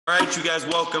All right, you guys,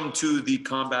 welcome to the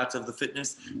Combats of the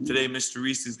Fitness. Today, Mr.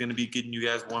 Reese is going to be getting you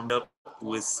guys warmed up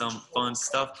with some fun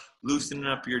stuff, loosening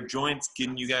up your joints,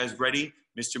 getting you guys ready.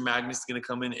 Mr. Magnus is going to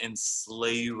come in and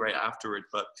slay you right afterward.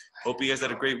 But hope you guys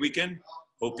had a great weekend.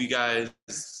 Hope you guys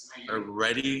are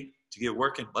ready to get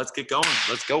working. Let's get going.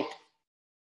 Let's go.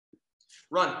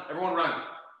 Run. Everyone run.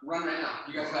 Run right now.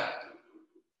 You guys got it.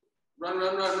 Run,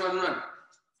 run, run, run, run.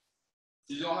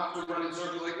 You don't have to run in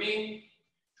circles like me.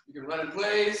 You can run in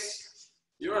place.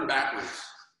 You run backwards.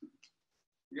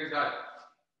 You guys got it.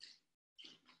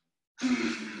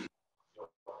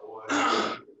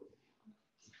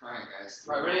 Trying, guys.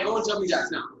 All right, ready? Everyone jumping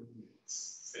jacks now.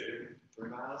 3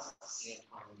 miles. Yeah,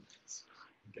 20 minutes.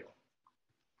 Go.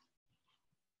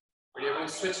 Ready? Everyone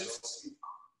switches.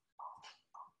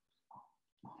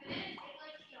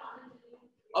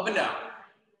 Up and down.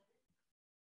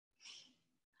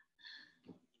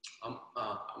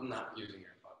 I'm not using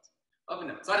AirPods. Up and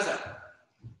down, side to side.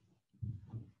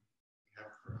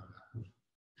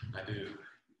 I do.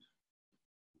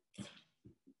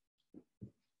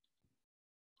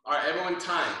 All right, everyone,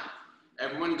 time.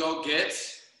 Everyone, go get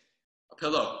a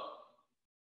pillow.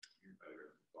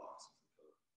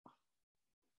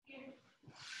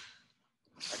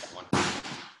 I got one.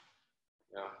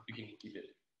 No, you can keep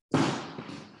it.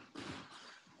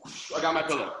 I got my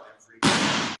pillow.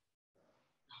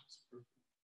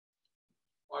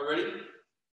 All right, ready?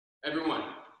 Everyone,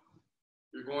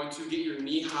 you're going to get your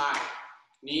knee high.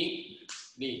 Knee,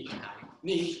 knee,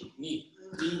 knee, knee,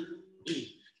 knee,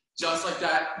 knee. Just like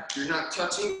that. You're not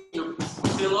touching your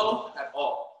pillow at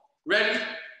all. Ready,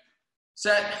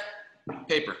 set,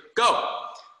 paper. Go.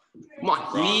 Come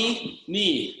on. Knee,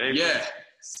 knee. Yeah.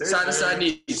 Side to side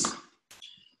knees.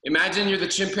 Imagine you're the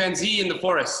chimpanzee in the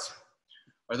forest.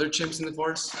 Are there chimps in the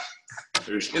forest?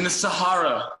 In the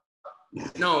Sahara.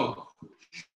 No.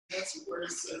 That's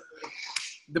worse.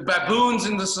 The baboons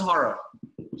in the Sahara.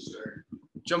 Sure.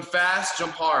 Jump fast,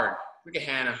 jump hard. Look at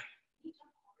Hannah.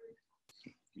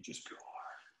 You just go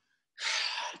hard.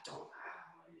 I don't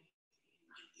have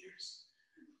my ears.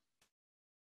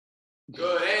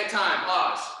 Good, and time,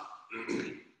 pause.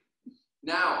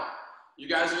 Now, you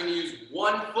guys are gonna use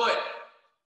one foot.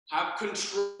 Have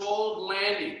controlled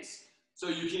landings. So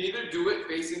you can either do it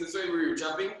facing this way where you're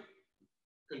jumping,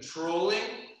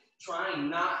 controlling, trying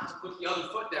not to put the other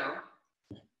foot down.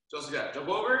 Just like that. Jump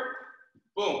over,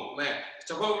 boom, land.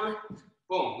 Jump over,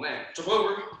 boom, land. Jump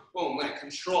over, boom, land.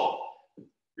 Control.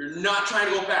 You're not trying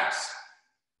to go fast.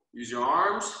 Use your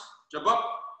arms, jump up,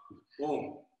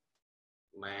 boom,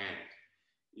 land.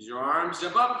 Use your arms,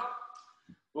 jump up,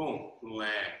 boom,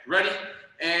 land. Ready,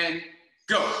 and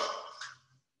go.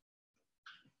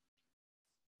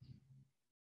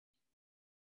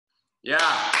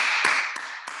 Yeah.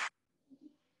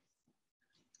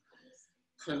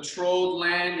 Controlled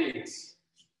landings.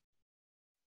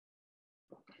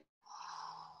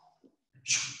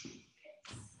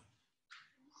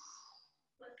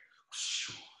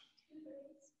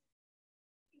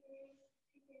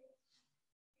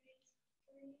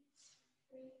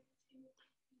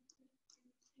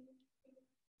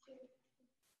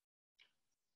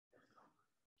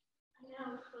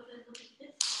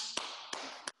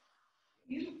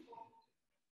 Beautiful.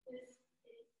 This is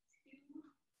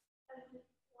 2,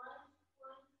 1,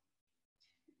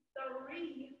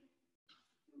 3.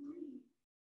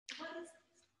 What is this?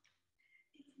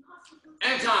 It's not supposed to.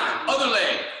 And time. Other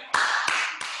leg.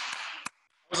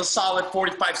 That was a solid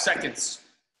 45 seconds.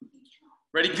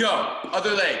 Ready, go.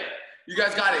 Other leg. You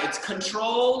guys got it. It's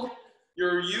controlled.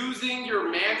 You're using your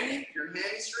mammy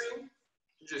string.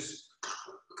 Just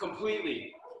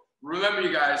completely. Remember,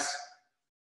 you guys,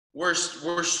 we're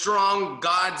strong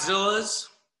Godzillas,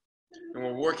 and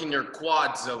we're working your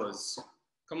quadzillas.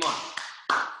 Come on.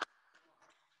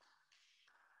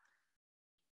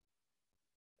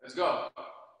 Let's go.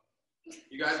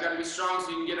 You guys got to be strong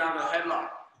so you can get out of the headlock.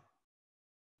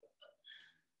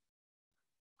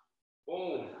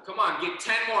 Boom. Come on, get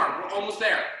 10 more. We're almost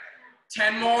there.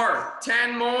 10 more.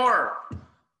 10 more.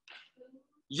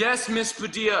 Yes, Miss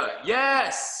Padilla.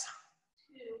 Yes.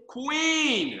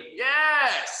 Queen.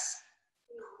 Yes.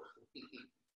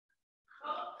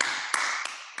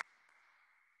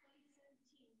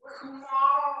 Come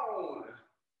on.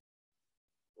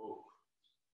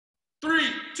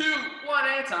 3, 2, 1,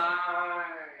 and time.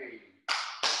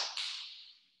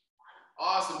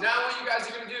 Awesome. Now what you guys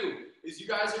are going to do is you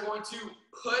guys are going to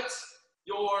put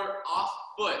your off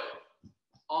foot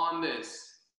on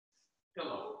this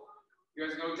pillow. You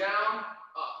guys go down,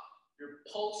 up. You're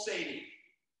pulsating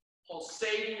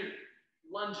your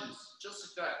lunges,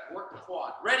 just like that. Work the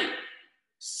quad. Ready,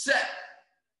 set,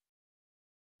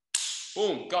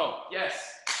 Boom, go. Yes.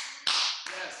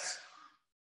 Yes.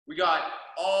 We got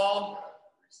all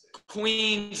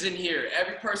queens in here.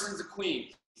 Every person's a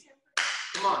queen.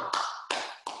 Come on.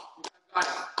 Got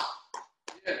it.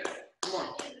 Yeah. Come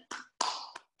on. Keep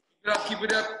it up. Keep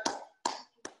it up.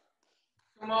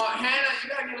 Come on, Hannah. You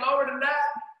gotta get lower than that.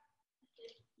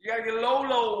 You gotta get low,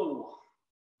 low.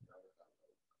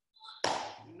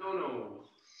 No.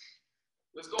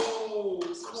 Let's go.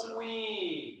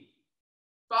 Queen.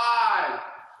 5,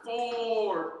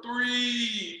 4,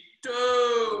 3,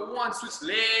 2, 1. Switch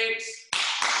legs.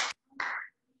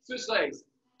 Switch legs.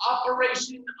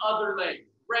 Operation other leg.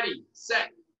 Ready,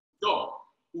 set, go.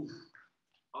 Oof.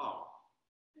 Oh.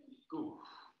 Ooh.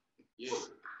 Yeah.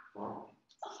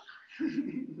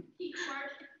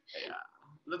 Yeah.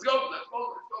 Let's go. Let's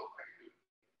go.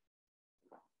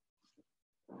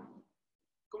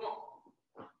 Come on.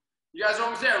 You guys are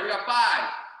almost there. We got 5,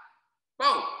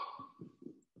 4,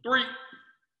 3,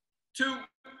 2,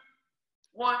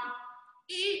 1.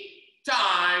 Eat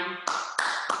time.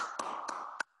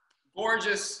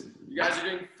 Gorgeous. You guys are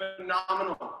doing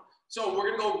phenomenal. So we're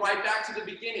going to go right back to the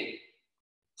beginning.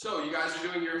 So you guys are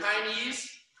doing your high knees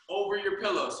over your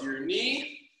pillow. So your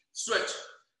knee, switch.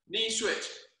 Knee, switch.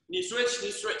 Knee, switch.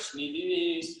 Knee, switch.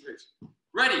 Knee, switch.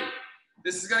 Ready.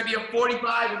 This is going to be a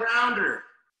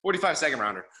 45-second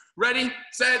rounder. Ready,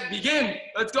 set, begin.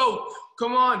 Let's go.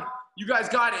 Come on. You guys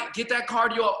got it. Get that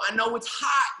cardio up. I know it's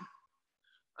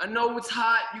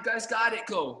hot. You guys got it.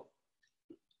 Go.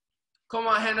 Come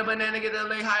on, Hannah Banana, get that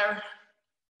leg higher.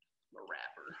 I'm a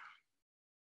rapper.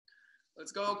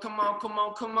 Let's go. Come on.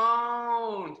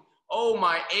 Oh,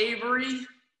 my Avery.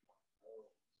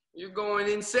 You're going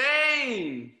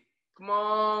insane. Come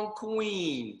on,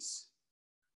 queens.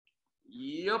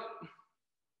 Yep.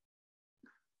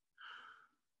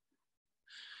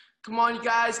 Come on, you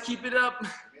guys, keep it up.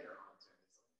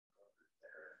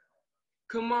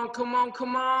 Come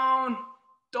on.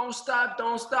 Don't stop.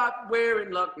 We're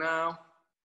in luck now.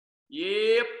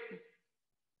 Yep.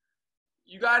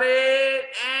 You got it.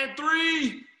 And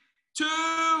 3, 2,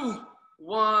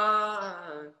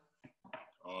 1.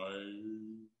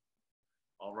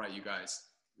 All right, you guys.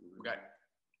 We got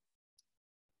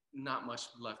not much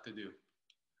left to do.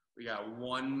 We got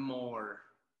one more.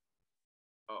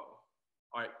 Oh.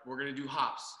 All right, we're gonna do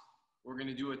hops. We're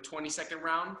gonna do a 20-second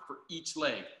round for each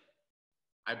leg.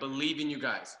 I believe in you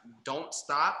guys. Don't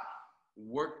stop,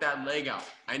 work that leg out.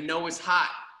 I know it's hot.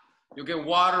 You'll get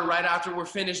water right after we're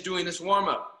finished doing this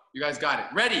warm-up. You guys got it.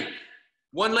 Ready?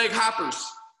 One leg hoppers.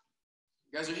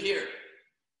 You guys are here.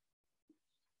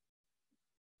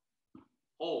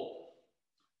 Hold.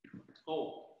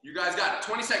 You guys got it.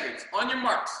 20 seconds. On your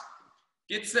marks.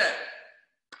 Get set.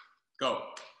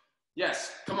 Go.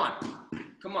 Yes, come on.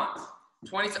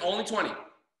 20, only 20.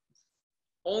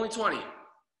 Only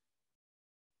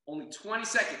 20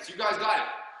 seconds. You guys got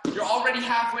it. You're already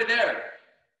halfway there.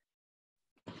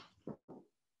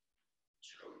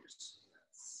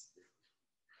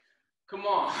 Come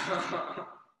on.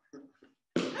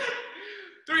 3,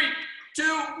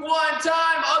 2, 1,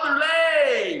 time. Other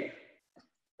leg.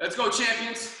 Let's go,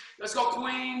 champions. Let's go,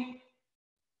 queen.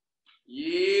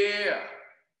 Yeah.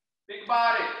 Think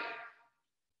about it.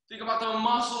 Think about the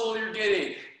muscle you're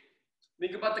getting.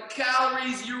 Think about the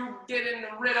calories you're getting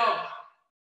rid of.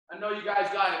 I know you guys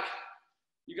got it.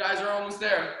 You guys are almost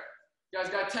there. You guys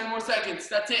got 10 more seconds.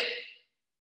 That's it.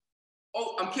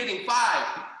 Oh, I'm kidding.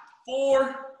 5,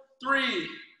 4, 3,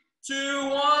 2,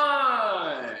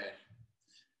 1.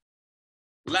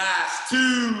 Last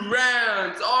 2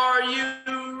 rounds. Are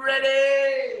you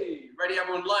ready? Ready,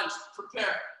 everyone? Lunge.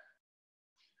 Prepare.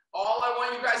 All I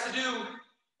want you guys to do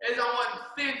is I want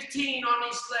 15 on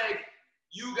each leg.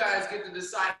 You guys get to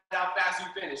decide how fast you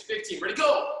finish. 15. Ready?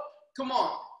 Go. Come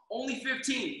on. Only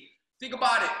 15. Think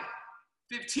about it.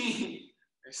 15.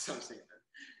 There's something.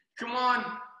 Come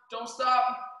on. Don't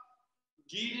stop.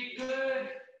 Get it good.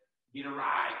 Get it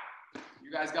right.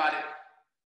 You guys got it.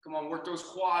 Come on. Work those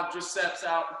quadriceps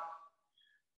out.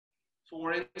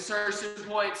 For insertion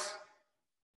points.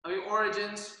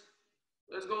 Origins.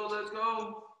 Let's go.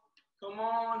 Come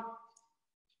on.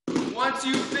 Once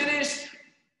you finish,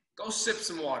 go sip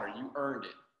some water. You earned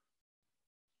it.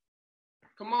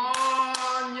 Come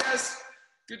on. Yes.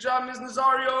 Good job, Ms.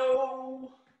 Nazario.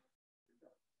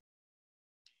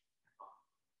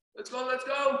 Let's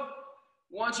go.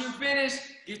 Once you finish,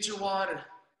 get your water.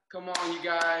 Come on, you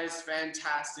guys.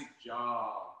 Fantastic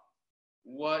job.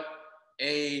 What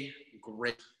a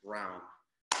great round.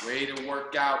 Way to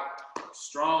work out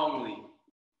strongly.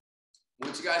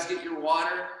 Once you guys get your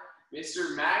water,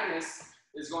 Mr. Magnus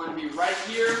is going to be right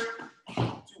here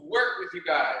to work with you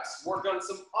guys. Work on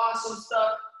some awesome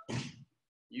stuff.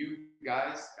 You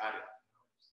guys got it.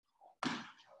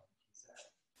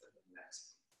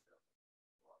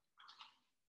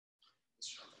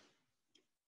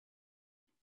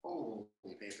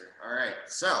 Holy paper. All right,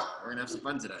 so we're gonna have some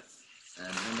fun today. And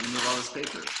I'm gonna move all this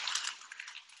paper.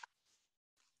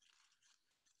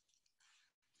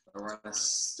 We're gonna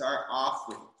start off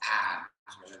with abs.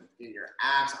 We're gonna get your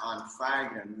abs on fire,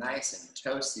 get them nice and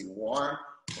toasty warm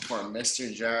before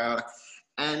Mr. Jarrell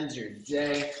ends your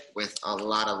day with a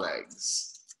lot of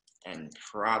legs and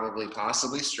probably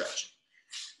possibly stretching.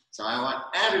 So I want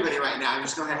everybody right now,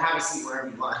 just go ahead and have a seat wherever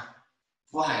you are.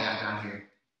 Fly out down here.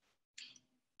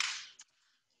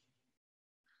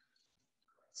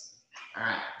 All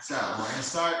right, so we're gonna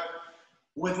start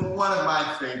with one of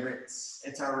my favorites.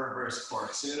 It's our reverse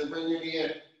cork. So you're gonna bring your knee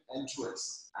in and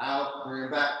twist. Out, bring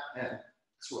it back, and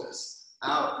twist.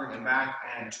 Out, bring it back,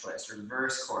 and twist.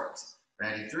 Reverse corks.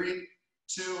 Ready? 3,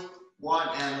 2, 1,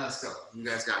 and let's go. You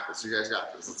guys got this, you guys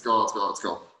got this. Let's go, let's go, let's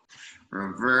go.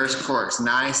 Reverse corks,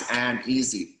 nice and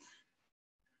easy.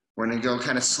 We're gonna go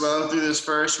kind of slow through this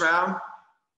first round,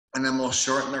 and then we'll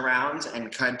shorten the rounds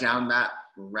and cut down that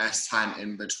rest time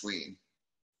in between.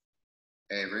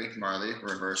 Avery, Marley,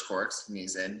 reverse corks,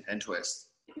 knees in and twist.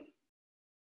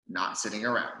 Not sitting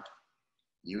around.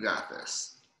 You got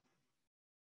this.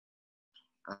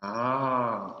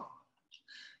 Oh,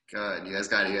 good. You guys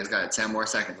got it. You guys got it. 10 more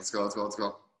seconds. Let's go. Let's go. Let's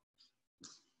go.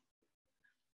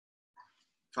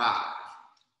 5,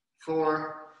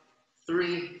 4,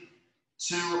 3,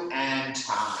 2, and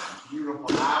time. Beautiful.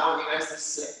 Now I want you guys to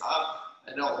sit up.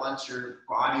 I don't want your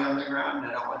body on the ground, and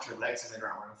I don't want your legs on the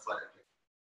ground. We're going to flutter kick.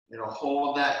 It'll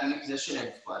hold that knee position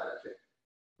and flutter kick.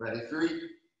 Ready? 3,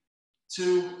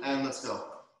 2, and let's go.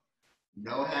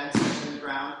 No hands touching the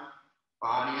ground.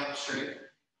 Body up straight.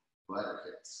 Flutter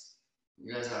kicks.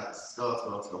 You guys got this. Let's go, let's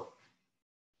go, let's go.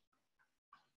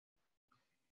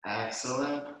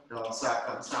 Excellent. Don't stop,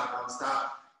 don't stop, don't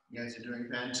stop. You guys are doing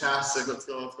fantastic. Let's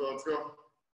go, let's go, let's go.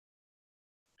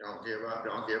 Don't give up,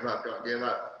 don't give up, don't give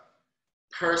up.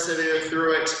 Persevere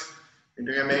through it.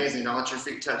 You're doing amazing. Don't let your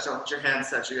feet touch, don't let your hands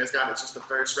touch. You guys got it. It's just the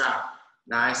first round.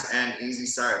 Nice and easy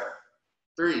start.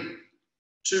 3,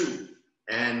 2,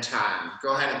 and time.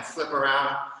 Go ahead and flip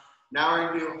around. Now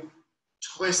we're going to do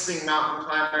twisting mountain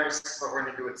climbers, but we're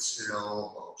going to do it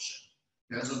slow motion.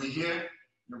 You guys will be here.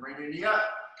 You'll bring your knee up,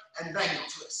 and then you'll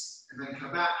twist. And then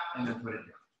come back, and then put it down.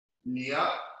 Knee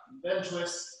up, then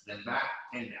twist, then back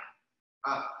and down.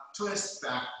 Up, twist,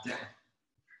 back, down.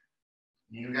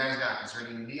 You guys got this.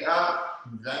 Ready? Knee up,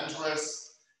 then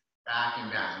twist, back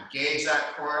and down. Engage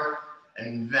that core,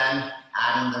 and then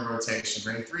add in the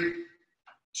rotation. Ready? 3,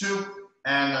 2,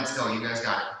 and let's go. You guys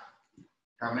got it.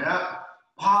 Coming up,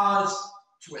 pause,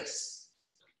 twist.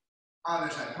 Other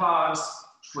side, pause,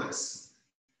 twist.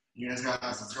 You guys got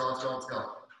this. Let's go, let's go, let's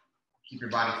go. Keep your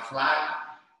body flat.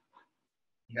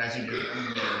 You guys are doing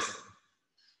amazing.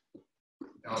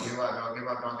 Don't give up, don't give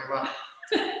up, don't give up.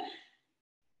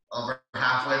 Over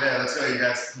halfway there. Let's go, you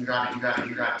guys. You got it, you got it,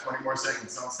 you got it. 20 more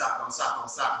seconds. Don't stop, don't stop, don't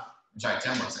stop. Try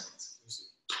 10 more seconds.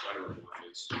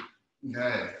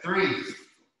 Good. 3,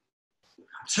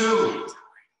 2,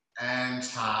 and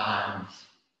time.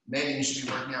 Maybe you should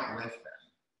be working out with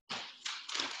them.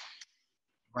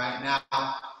 Right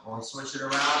now, we'll switch it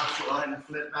around. Go ahead and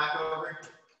flip back over.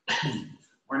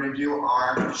 We're going to do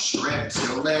our shrimp.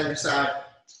 So lay on your side,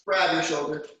 grab your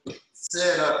shoulder,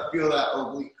 sit up, feel that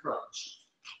oblique crunch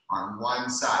on one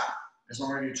side. This one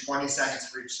we're going to do 20 seconds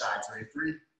for each side. So ready?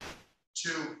 3,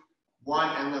 2, 1,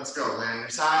 and let's go. Lay on your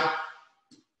side.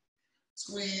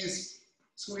 Squeeze,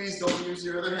 squeeze. Don't use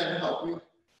your other hand to help you.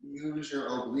 Use your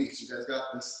obliques. You guys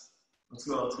got this. Let's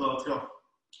go, let's go, let's go.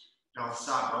 Don't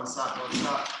stop, don't stop, don't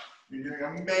stop. You're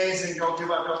doing amazing. Don't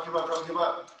give up, don't give up, don't give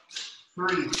up.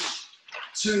 3,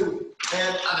 2,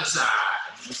 and other side.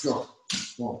 Let's go.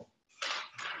 One.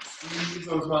 Squeeze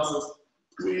those muscles.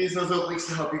 Squeeze those obliques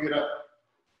to help you get up.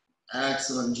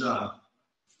 Excellent job.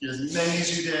 Get as many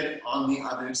as you did on the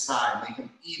other side. Make them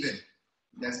even.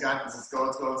 You guys got this. Let's go,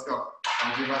 let's go, let's go.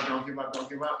 Don't give up, don't give up, don't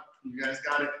give up. You guys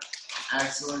got it.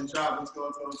 Excellent job. Let's go,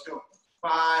 let's go, let's go.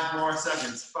 5 more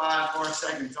seconds. 5 more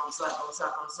seconds. Don't stop, don't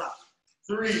stop, don't stop.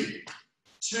 3,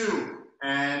 2,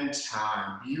 and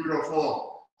time.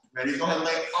 Beautiful. Ready? Go ahead and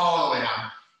lay it all the way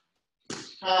down.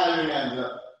 Have your hands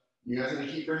up. You guys are going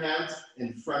to keep your hands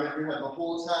in front of your head the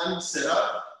whole time. Sit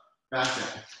up, back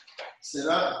down. Sit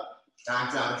up,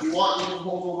 back down. If you want, you can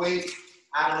hold the weight,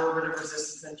 add a little bit of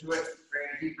resistance into it. You're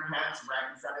going to keep your hands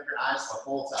right in front of your eyes the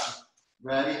whole time.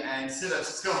 Ready? And sit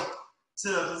ups. Let's go.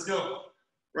 Sit ups. Let's go.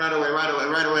 Right away, right away,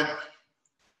 right away.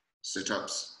 Sit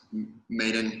ups.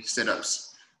 maiden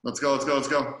sit-ups. Let's go, let's go, let's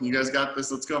go. You guys got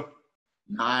this, let's go.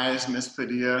 Nice, Miss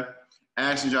Padilla.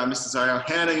 Excellent job, Mr. Zario.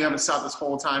 Hannah, you haven't stopped this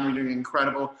whole time. You're doing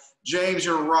incredible. James,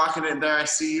 you're rocking it there. I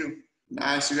see you.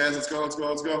 Nice, you guys. Let's go, let's go,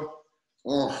 let's go.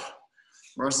 Oh,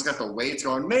 Rosa's got the weights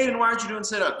going. Maiden, why aren't you doing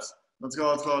sit-ups? Let's go,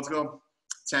 let's go, let's go.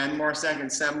 10 more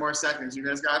seconds, 7 more seconds. You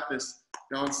guys got this.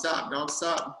 Don't stop, don't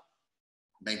stop.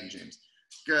 Thank you, James.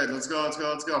 Good, let's go, let's go,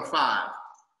 let's go. 5,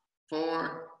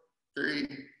 4, 3,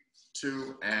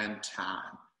 2, and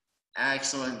time.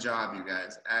 Excellent job, you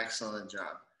guys. Excellent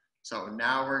job. So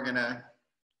now we're gonna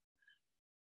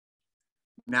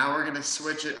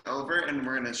switch it over and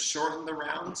we're gonna shorten the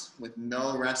rounds with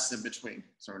no rests in between.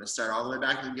 So we're gonna start all the way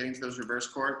back to getting to those reverse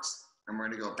corks, and we're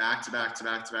gonna go back to back to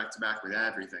back to back to back with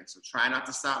everything. So try not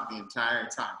to stop the entire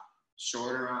time.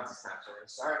 Shorter rounds this time. So we're gonna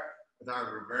start with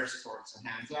our reverse corks. So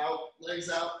hands out, legs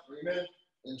out, bring them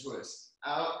in, and twist.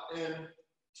 Out, in,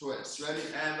 twist. Ready?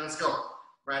 And let's go.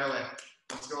 Right away.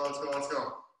 Let's go, let's go, let's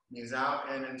go. Knees out,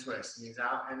 in, and twist. Knees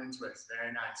out, in, and twist.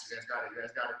 Very nice. You guys got it, you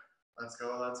guys got it. Let's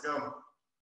go, let's go.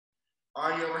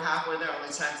 Already over halfway there, only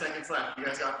 10 seconds left. You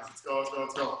guys got this. Let's go, let's go,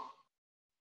 let's go.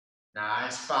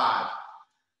 Nice. 5,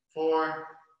 4,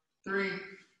 3,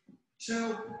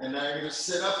 2, and now you're gonna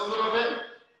sit up a little bit.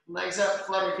 Legs up,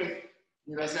 flutter kick.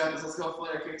 You guys got this. Let's go,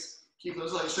 flutter kicks. Keep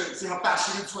those legs straight. See how fast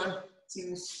you can swim. See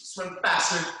you swim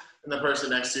faster than the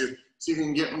person next to you, so you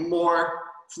can get more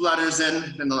flutters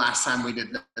in than the last time we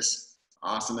did this.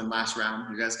 Awesome. And last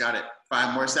round, you guys got it.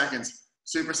 5 more seconds.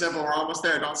 Super simple. We're almost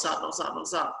there. Don't stop, don't stop, don't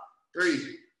stop.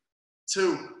 3,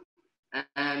 2,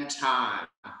 and time.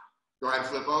 Go ahead and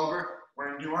flip over.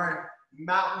 We're gonna do our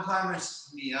mountain climbers.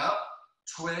 Knee up,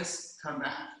 twist, come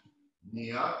back.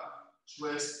 Knee up,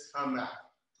 twist, come back.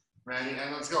 Ready?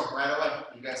 And let's go right away.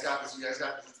 You guys got this, you guys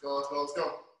got this. Let's go, let's go, let's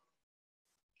go.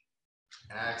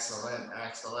 Excellent,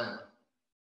 excellent.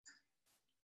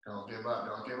 Don't give up,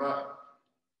 don't give up.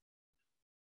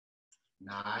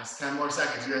 Nice, 10 more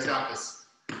seconds. You guys got this.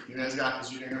 You guys got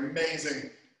this. You're doing amazing.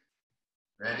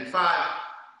 Ready? 5,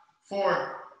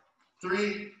 4,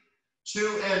 3,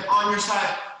 2, and on your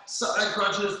side. Side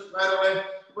crunches right away.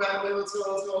 Right away. Let's go,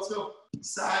 let's go, let's go.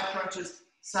 Side crunches.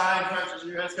 Side crunches.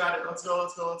 You guys got it. Let's go,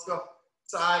 let's go, let's go.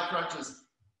 Side crunches.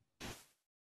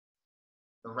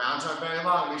 The rounds aren't very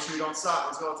long. Make sure you don't stop.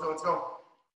 Let's go, let's go, let's go.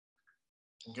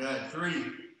 Good. 3,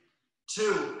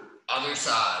 2, other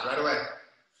side. Right away.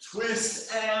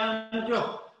 Twist and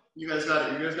go. You guys got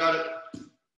it. You guys got it.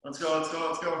 Let's go, let's go,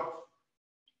 let's go.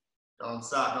 Don't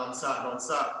stop, don't stop, don't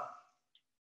stop.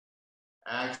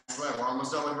 Excellent. We're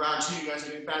almost done with round 2. You guys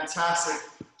are doing fantastic.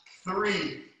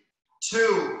 3,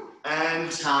 2,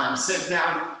 and time. Sit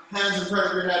down. Hands in front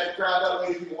of your head. Grab that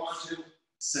weight if you want to.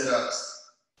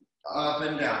 Sit-ups. Up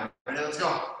and down. Ready? Let's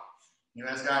go. You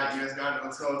guys got it. You guys got it.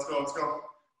 Let's go, let's go, let's go.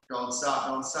 Don't stop,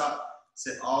 don't stop.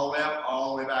 Sit all the way up,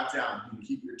 all the way back down. You can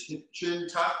keep your chin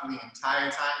tucked the entire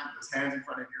time. Those hands in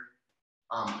front of your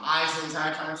eyes the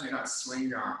entire time, so you're not swinging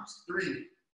your arms. 3,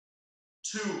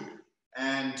 2,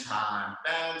 and time.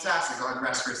 Fantastic. Go ahead and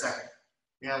rest for a second.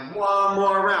 We have one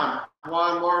more round.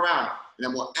 One more round. And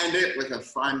then we'll end it with a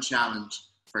fun challenge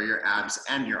for your abs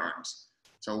and your arms.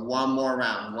 So one more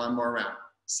round, one more round.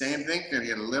 Same thing, gonna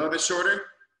get a little bit shorter.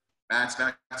 Back to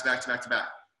back to back to back to back.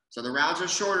 So the rounds are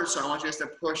shorter, so I want you guys to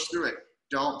push through it.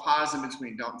 Don't pause in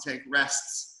between, don't take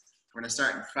rests. We're gonna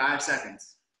start in 5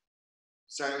 seconds.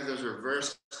 Starting with those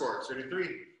reverse corks. Ready? 3,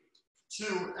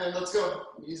 2, and let's go.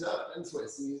 Knees up and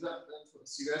twist, knees up and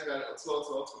twist. You guys got it, let's go, let's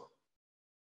go, let's go.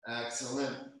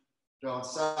 Excellent. Don't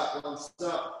stop, don't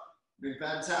stop. Doing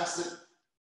fantastic.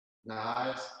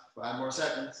 Nice. 5 more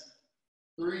seconds.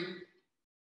 3,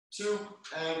 2,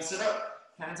 and sit up.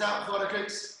 Hands out, flutter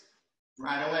kicks.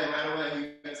 Right away, right away.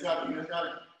 You guys got it, you guys got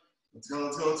it. Let's go,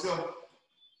 let's go, let's go.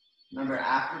 Remember,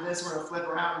 after this, we're gonna flip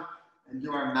around and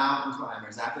do our mountain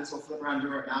climbers. After this, we'll flip around and do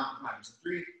our mountain climbers. So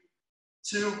 3,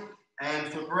 2,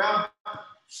 and flip around.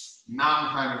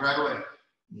 Mountain climbers right away.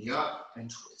 Knee up and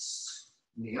twist.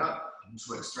 Knee up and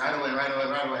twist. Right away, right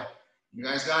away, right away. You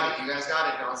guys got it, you guys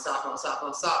got it. Don't stop, don't stop,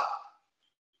 don't stop.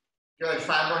 Good,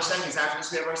 5 more seconds. After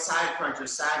this, we have our side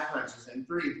crunches, side crunches. In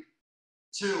 3,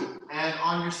 2, and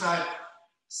on your side.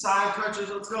 Side crunches,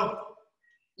 let's go.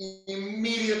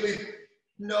 Immediately,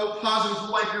 no pausing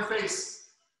to wipe your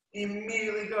face.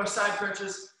 Immediately go side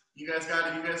crunches. You guys got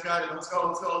it, you guys got it. Let's go,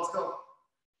 let's go, let's go.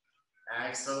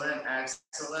 Excellent,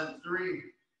 excellent. 3,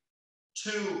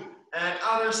 2, and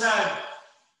other side.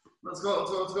 Let's go,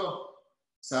 let's go, let's go.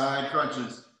 Side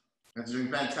crunches. That's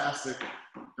doing fantastic.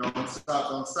 Don't stop,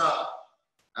 don't stop.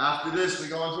 After this, we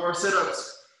go into our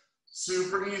sit-ups.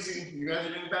 Super easy. You guys are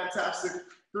doing fantastic.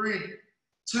 3,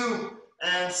 2,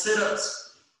 and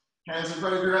sit-ups. Hands in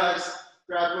front of your eyes.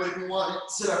 Grab weight if you want.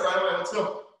 Sit up right away. Let's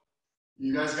go.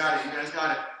 You guys got it. You guys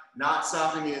got it. Not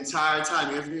stopping the entire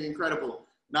time. You guys are doing incredible.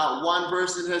 Not one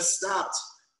person has stopped.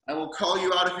 I will call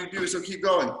you out if you do, so keep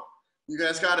going. You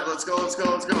guys got it. Let's go, let's go,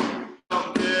 let's go.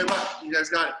 Don't give up. You guys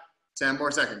got it. 10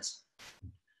 more seconds.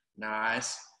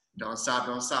 Nice. Don't stop,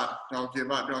 don't stop. Don't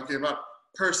give up, don't give up.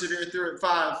 Persevere through it.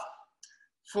 5,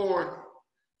 4,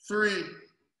 3,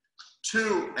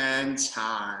 2, and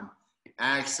time.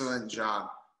 Excellent job.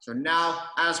 So now,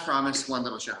 as promised, one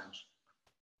little challenge.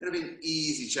 It'll be an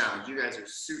easy challenge. You guys are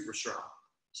super strong.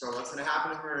 So what's gonna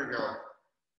happen is we're gonna go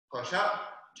push up,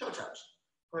 toe touch.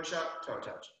 Push up, toe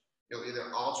touch. You'll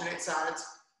either alternate sides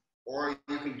or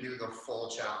you can do the full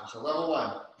challenge. So level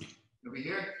 1, you'll be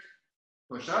here,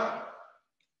 push up,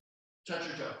 touch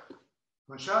your toe.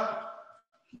 Push up,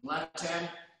 left hand,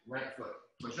 right foot.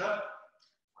 Push up,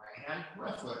 right hand,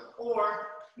 right foot. Or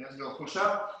you have to go push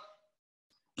up,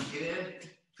 get in,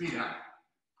 feet out.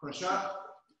 Push up,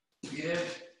 get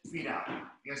in, feet out.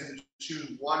 You guys have to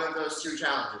choose one of those two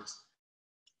challenges.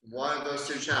 One of those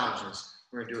two challenges.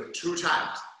 We're gonna do it 2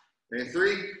 times. Ready?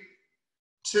 3,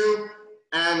 2,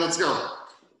 and let's go.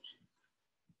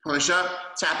 Push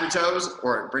up, tap your toes,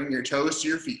 or bring your toes to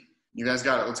your feet. You guys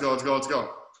got it. Let's go, let's go, let's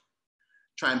go.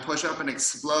 Try and push up and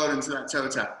explode into that toe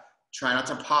tap. Try not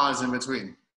to pause in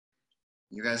between.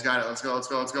 You guys got it. Let's go, let's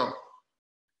go, let's go.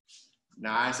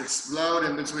 Nice. Explode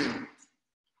in between.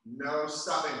 No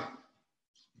stopping.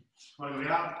 Point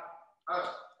it up,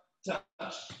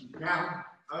 touch, down,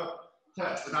 up,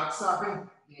 touch. Without stopping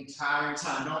the entire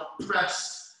time. Don't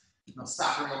press. Don't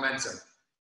stop your momentum.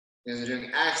 You guys are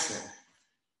doing excellent.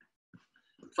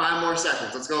 5 more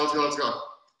seconds. Let's go, let's go, let's go.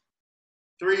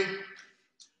 3,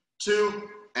 2,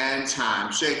 and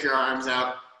time. Shake your arms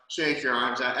out. Shake your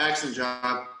arms out. Excellent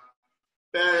job.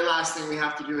 Very last thing we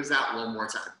have to do is that one more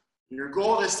time. Your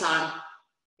goal this time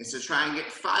is to try and get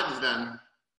 5 of them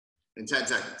in 10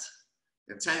 seconds.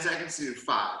 You have 10 seconds to do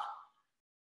 5.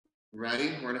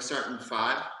 Ready? We're gonna start in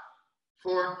 5,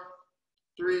 4,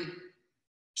 3,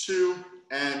 2,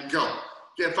 and go.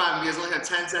 Get 5. You guys only have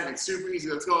 10 seconds. Super easy.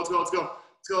 Let's go, let's go, let's go.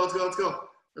 Let's go, let's go, let's go.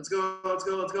 Let's go, let's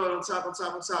go, let's go. Don't stop, don't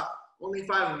stop, don't stop. Only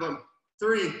 5 of them.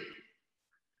 3,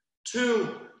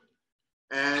 2,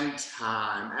 and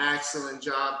time. Excellent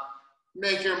job.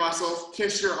 Make your muscles,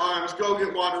 kiss your arms, go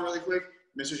get water really quick.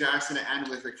 Mr. Jackson to end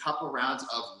with a couple rounds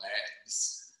of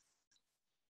legs.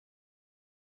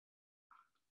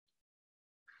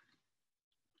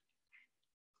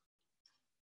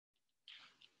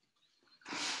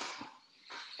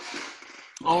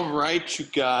 All right, you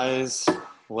guys,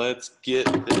 let's get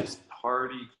this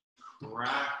party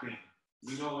cracking.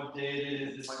 You know what day it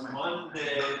is? It's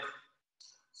Monday.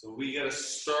 So we gotta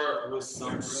start with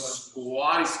some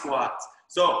squatty squats.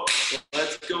 So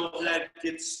let's go ahead and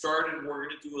get started. We're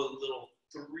gonna do a little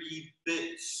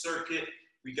 3-bit circuit.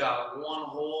 We got 1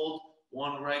 hold,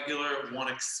 1 regular, 1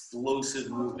 explosive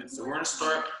movement. So we're gonna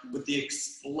start with the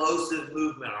explosive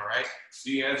movement, all right? So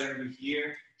you guys are gonna be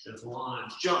here, just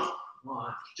lunge, jump,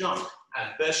 as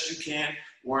best you can.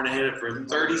 We're gonna hit it for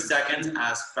 30 seconds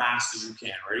as fast as you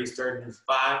can. Ready? Starting in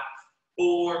 5,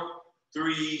 4,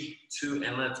 3, 2,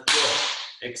 and let's go.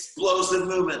 Explosive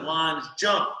movement, lunge,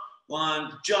 jump,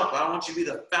 lunge, jump. I want you to be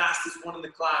the fastest one in the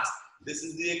class. This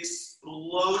is the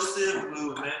explosive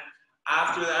movement.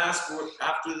 After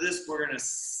this, we're gonna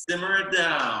simmer it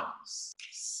down.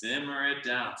 Simmer it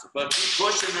down. So, but keep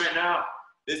pushing right now.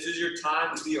 This is your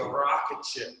time to be a rocket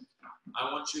ship.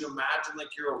 I want you to imagine like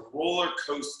you're a roller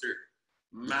coaster.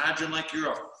 Imagine like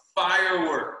you're a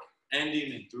firework.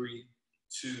 Ending in 3,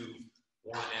 2,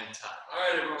 1, and time. All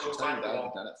right, everyone, go find the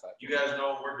wall. You guys know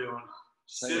what we're doing.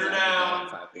 Sit her down.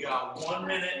 We got 1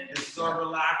 minute. This is our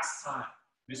relax time.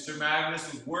 Mr.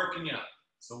 Magnus is working out,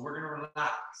 so we're gonna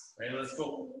relax. Right? Let's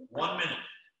go. 1 minute.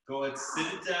 Go ahead, sit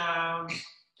it down.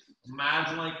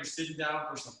 Imagine like you're sitting down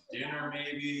for some dinner,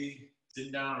 maybe.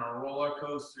 Sitting down on a roller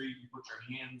coaster. You can put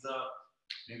your hands up.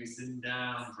 Maybe sitting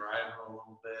down, driving a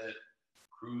little bit,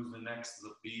 cruising next to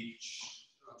the beach.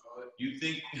 You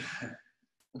think,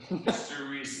 Mr.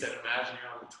 Reese said, imagine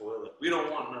you're on the toilet. We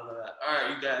don't want none of that. All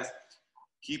right, you guys,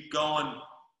 keep going.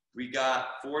 We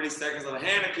got 40 seconds left.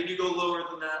 Hannah, can you go lower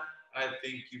than that? I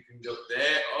think you can go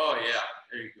there. Oh, yeah,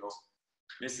 there you go.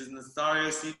 Mrs. Nazario,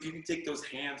 see if you can take those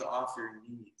hands off your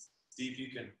knees. See if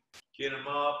you can get them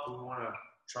up. We want to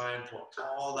try and put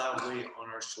all that weight on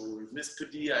our shoulders. Miss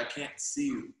Padilla, I can't see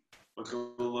you, but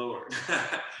go lower.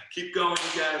 Keep going,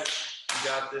 you guys. You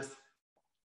got this.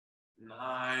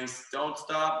 Nice. Don't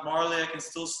stop. Marley, I can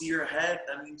still see your head.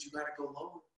 That means you got to go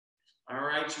lower. All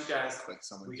right, you guys.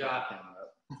 We got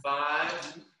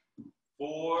 5,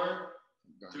 4,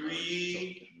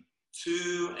 3,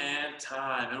 2, and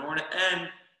time. And we're gonna end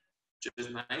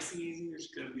just nice and easy. You're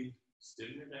just gonna be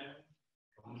sitting down,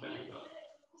 coming back up.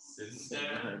 Sitting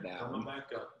down, coming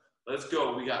back up. Let's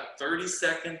go. We got 30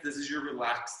 seconds. This is your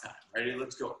relaxed time. Ready?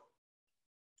 Let's go.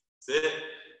 Sit,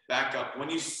 back up. When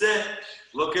you sit,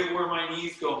 look at where my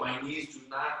knees go. My knees do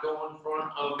not go in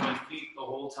front of my feet the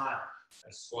whole time.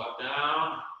 I squat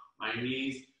down, my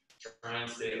knees, try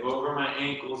and stay over my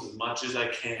ankles as much as I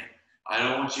can. I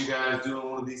don't want you guys doing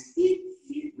one of these,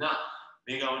 no.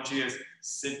 I want you guys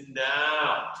sitting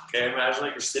down. Okay, imagine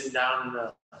like you're sitting down in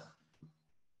a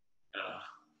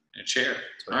chair.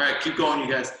 All right, keep going,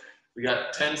 you guys. We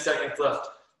got 10 seconds left,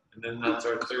 and then that's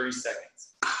our 30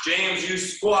 seconds. James, you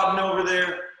squatting over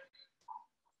there.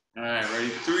 All right, ready?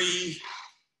 3,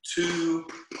 2,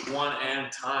 1,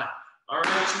 and time. All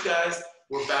right, you guys,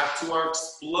 we're back to our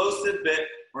explosive bit.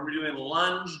 We're gonna be doing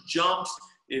lunge jumps.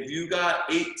 If you got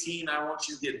 18, I want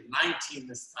you to get 19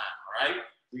 this time, all right?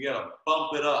 We gotta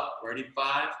bump it up. Ready?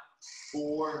 5,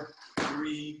 4,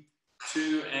 3,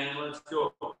 2, and let's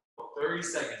go. 30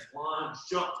 seconds. Lunge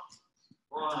jump.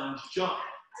 Lunge jump.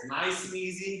 It's nice and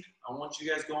easy. I want you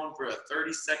guys going for a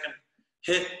 30-second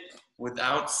hit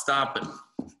without stopping.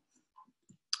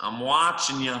 I'm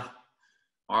watching you.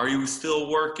 Are you still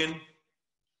working?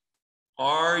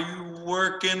 Are you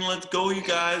working? Let's go, you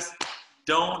guys.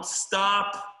 Don't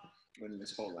stop.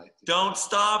 Don't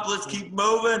stop. Let's keep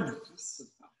moving.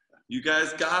 You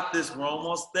guys got this. We're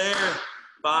almost there.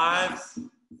 5,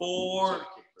 4,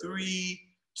 3,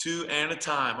 2, and a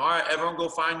time. All right, everyone go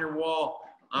find your wall.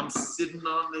 I'm sitting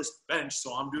on this bench,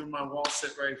 so I'm doing my wall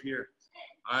sit right here.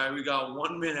 All right, we got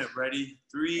 1 minute. Ready?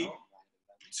 3,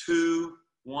 2,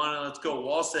 1. Let's go.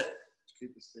 Wall sit.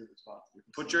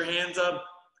 Put your hands up.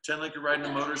 Pretend like you're riding a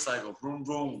motorcycle. Boom,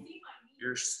 boom.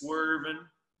 You're swerving.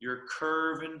 You're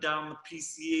curving down the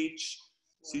PCH.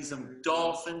 See some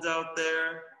dolphins out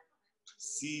there.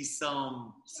 See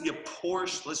a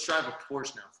Porsche. Let's drive a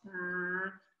Porsche now.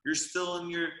 You're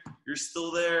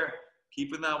still there.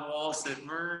 Keeping that wall sit.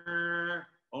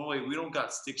 Oh wait, we don't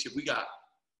got stick shift. We got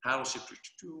paddle shifters.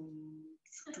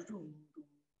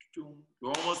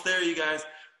 We're almost there, you guys.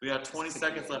 We got 20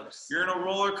 seconds left. You're in a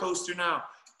roller coaster now.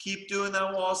 Keep doing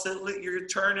that wall sit. You're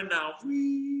turning now.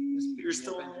 You're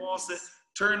still in the wall sit.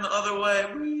 Turn the other way.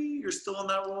 You're still in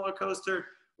that roller coaster.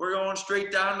 We're going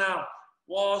straight down now.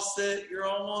 Wall sit. You're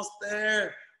almost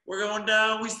there. We're going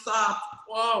down. We stop.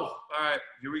 Whoa. All right.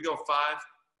 Here we go. 5,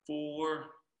 4,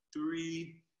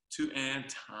 3, 2, and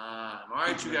time. All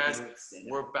right, you guys.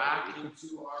 We're back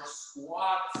into our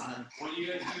squats. When you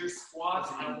guys do your squats,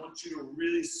 I want you to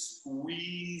really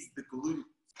squeeze the glutes.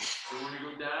 So when you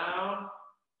go down,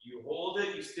 you hold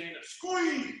it, you stand up,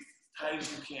 squeeze as tight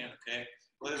as you can, okay?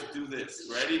 Let's do this.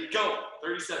 Ready? Go.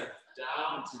 30 seconds.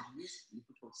 Down.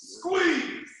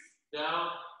 Squeeze. Down.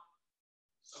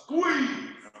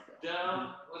 Squeeze.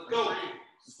 Down. Let's go.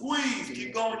 Squeeze.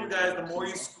 Keep going, you guys. The more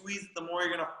you squeeze, the more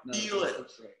you're going to feel it.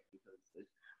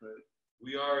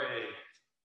 We are a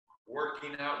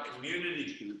working out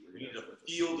community. We need to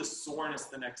feel the soreness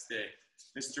the next day.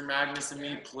 Mr. Magnus and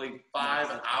me played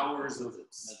 5 hours of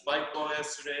spike ball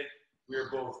yesterday. We are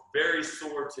both very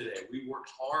sore today. We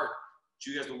worked hard. But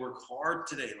you guys will work hard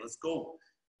today. Let's go.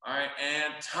 All right,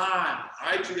 and time.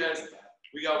 All right, you guys.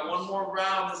 We got one more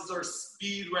round. This is our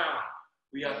speed round.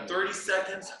 We got 30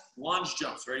 seconds. Lunge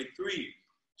jumps. Ready? 3,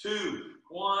 2,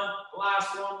 1.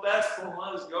 Last one. Best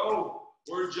one. Let's go.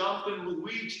 We're jumping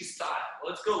Luigi style.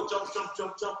 Let's go. Jump, jump,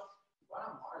 jump, jump.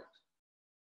 Wow, Mark.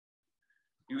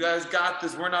 You guys got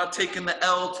this. We're not taking the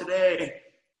L today.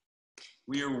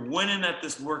 We are winning at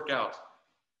this workout.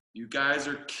 You guys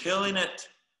are killing it.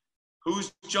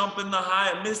 Who's jumping the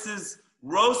high? Mrs.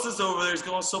 Rosas over there is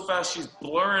going so fast. She's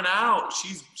blurring out.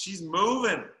 She's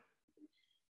moving.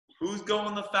 Who's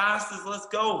going the fastest? Let's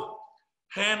go.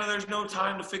 Hannah, there's no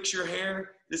time to fix your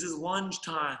hair. This is lunge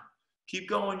time. Keep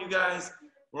going, you guys.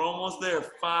 We're almost there.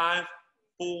 5,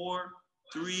 4,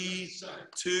 3,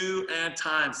 2, and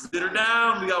time. Sit her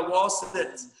down. We got wall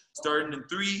sits. Starting in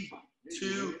 3,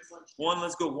 2, 1.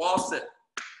 Let's go. Wall sit.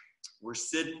 We're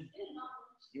sitting.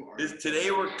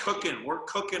 Today we're cooking. We're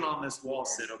cooking on this wall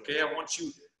sit, okay? I want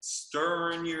you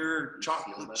stirring your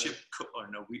chocolate chip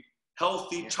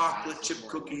healthy chocolate chip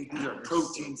cookies. These are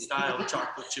protein style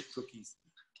chocolate chip cookies.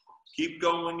 Keep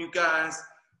going, you guys.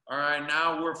 All right,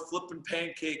 now we're flipping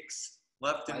pancakes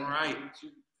left and right.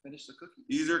 Finish the cookie.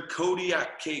 These are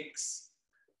Kodiak cakes.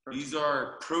 These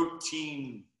are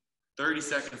protein. 30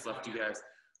 seconds left, you guys.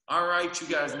 All right, you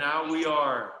guys, now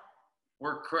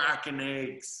we're cracking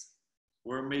eggs.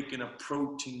 We're making a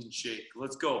protein shake.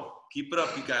 Let's go. Keep it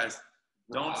up, you guys.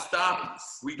 Don't stop.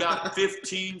 We got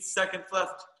 15 seconds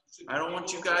left. I don't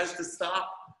want you guys to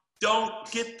stop. Don't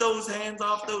get those hands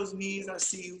off those knees. I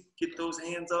see you. Get those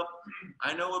hands up.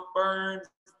 I know it burns.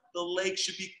 The leg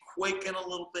should be quaking a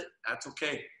little bit. That's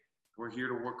okay. We're here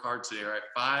to work hard today, all right?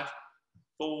 5,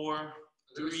 4,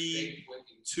 3,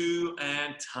 2,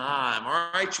 and time.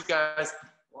 All right, you guys.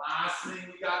 Last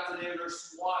thing we got today is our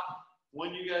squat.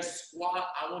 When you guys squat,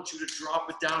 I want you to drop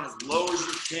it down as low as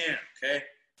you can, okay?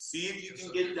 See if you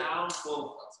can get down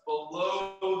below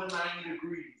the 90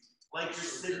 degrees, like you're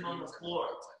sitting on the floor.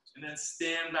 And then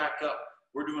stand back up.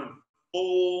 We're doing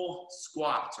full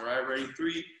squats, all right? Ready?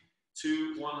 3,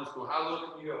 2, 1, let's go. How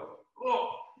low can you go? Oh,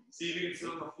 see if you can sit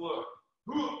on the floor.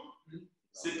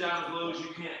 Sit down as low as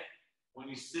you can. When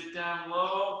you sit down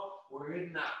low, we're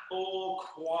hitting that full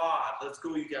quad. Let's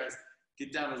go, you guys.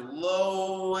 Get down as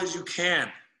low as you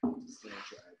can.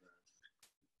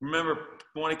 Remember,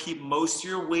 you want to keep most of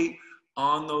your weight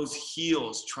on those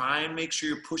heels. Try and make sure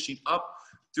you're pushing up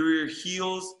through your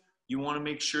heels. You want to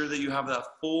make sure that you have that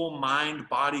full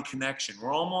mind-body connection.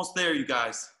 We're almost there, you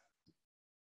guys.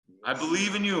 I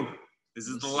believe in you. This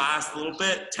is the last little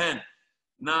bit. 10,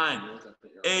 9,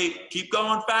 8. Keep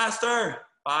going faster.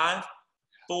 5,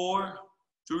 4,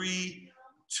 3,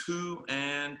 2,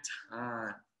 and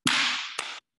time.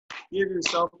 Give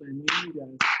yourself a name, you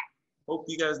guys. Hope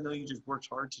you guys know you just worked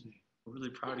hard today. We're really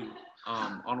proud of you.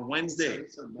 On Wednesday,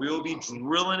 we will be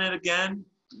drilling it again.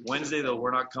 Wednesday, though,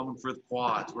 we're not coming for the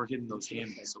quads. We're hitting those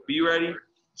handles. So be ready.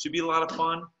 Should be a lot of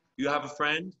fun. You have a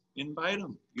friend, invite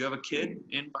them. You have a kid,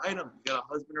 invite them. You got a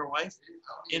husband or wife,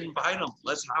 invite them.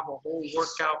 Let's have a whole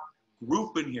workout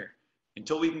group in here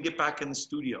until we can get back in the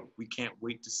studio. We can't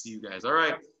wait to see you guys. All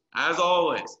right. As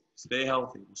always, stay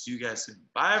healthy. We'll see you guys soon.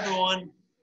 Bye, everyone.